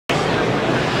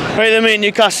Right then, mate.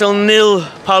 Newcastle 0,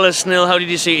 Palace 0. How did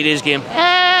you see today's game?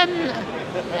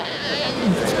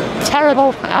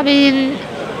 Terrible. I mean,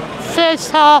 first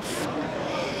half,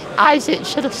 Isaac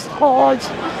should have scored.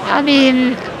 I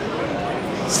mean,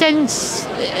 since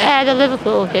the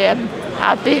Liverpool game,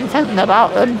 I've been thinking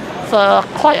about him for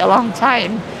quite a long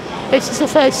time. This is the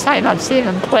first time I've seen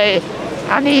him play.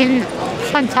 I mean,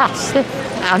 fantastic.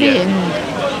 I mean,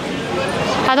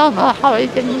 I don't know how he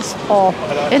didn't score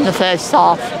in the first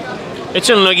half. It's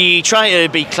unlucky. He tried to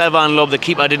be clever and lob the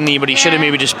keeper, didn't he? But he should have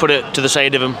maybe just put it to the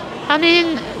side of him. I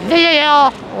mean,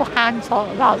 VAR, we can't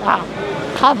talk about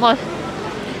that, can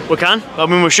we? We can. I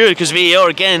mean, we should, because VAR,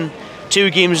 again, 2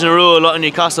 games in a row, a lot of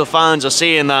Newcastle fans are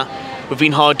saying that we've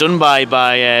been hard done by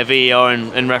VAR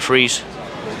and referees.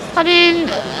 I mean,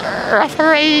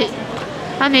 referee,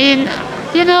 I mean,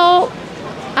 you know,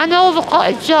 I know they've got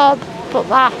a job, but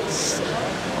that's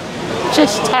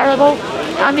just terrible.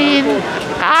 I mean,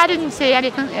 I didn't see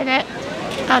anything in it.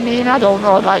 I mean, I don't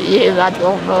know about you, I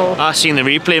don't know. I seen the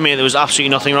replay, mate, there was absolutely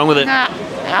nothing wrong with it. Nah,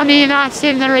 I mean, I've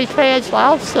seen the replay as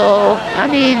well, so, I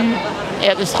mean,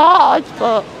 it was hard,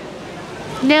 but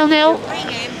 0-0.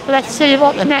 Let's see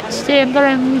what the next game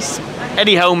brings.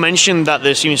 Eddie Howe mentioned that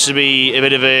there seems to be a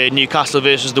bit of a Newcastle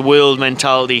versus the world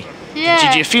mentality. Yeah.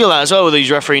 Did you feel that as well with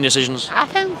these refereeing decisions? I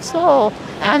think so.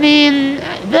 I mean,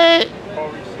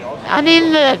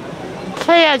 the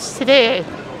players today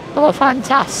were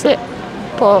fantastic,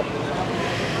 but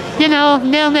you know,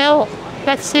 0-0.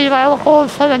 Let's see where we're going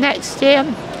for the next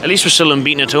game. At least we're still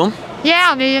unbeaten at home. Yeah,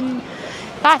 I mean,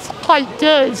 that's quite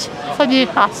good for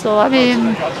Newcastle. I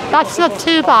mean, that's not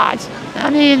too bad. I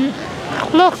mean,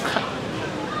 look,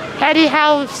 Eddie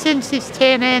Howe, since he's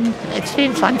came in, it's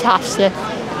been fantastic.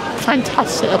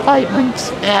 Fantastic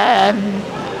appointment.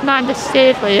 Amanda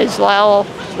Staveley as well.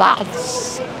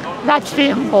 That's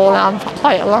been going on for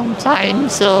quite a long time,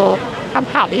 so I'm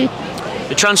happy.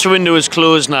 The transfer window is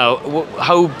closed now.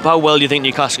 How well do you think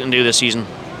Newcastle can do this season?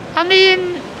 I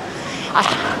mean,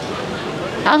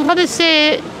 I'm going to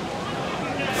say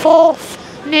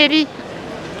 4th, maybe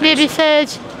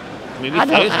 3rd. Maybe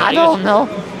I don't know.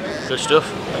 Good stuff.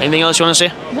 Anything else you want to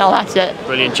say? No, that's it.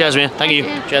 Brilliant. Cheers, mate. Thank you.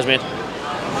 Cheers, mate.